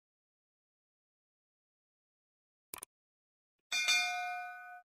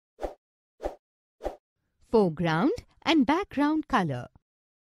Foreground and background color.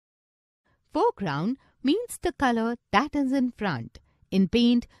 Foreground means the color that is in front. In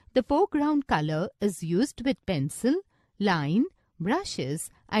paint, the foreground color is used with pencil, line, brushes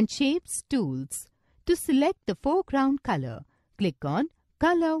and shapes tools. To select the foreground color, click on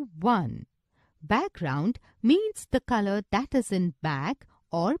Color 1. Background means the color that is in back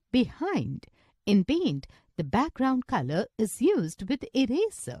or behind. In paint, the background color is used with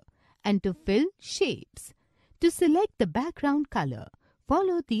eraser and to fill shapes. To select the background color,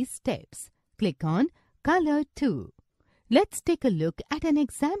 follow these steps. Click on Color 2. Let's take a look at an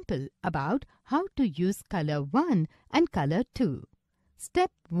example about how to use Color 1 and Color 2.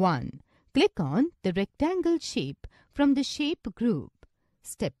 Step 1. Click on the rectangle shape from the Shape group.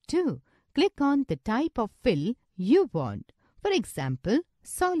 Step 2. Click on the type of fill you want. For example,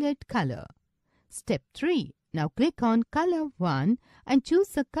 solid color. Step 3. Now click on Color 1 and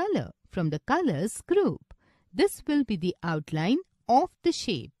choose a color from the Colors group. This will be the outline of the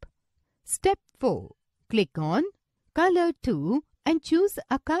shape. Step 4. Click on Color 2 and choose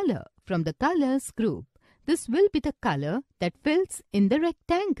a color from the Colors group. This will be the color that fills in the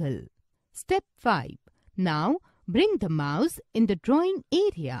rectangle. Step 5. Now bring the mouse in the drawing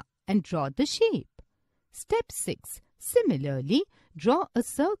area and draw the shape. Step 6. Similarly, draw a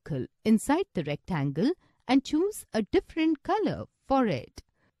circle inside the rectangle and choose a different color for it.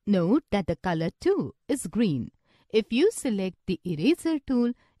 Note that the color 2 is green. If you select the eraser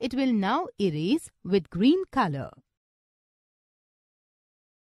tool, it will now erase with green color.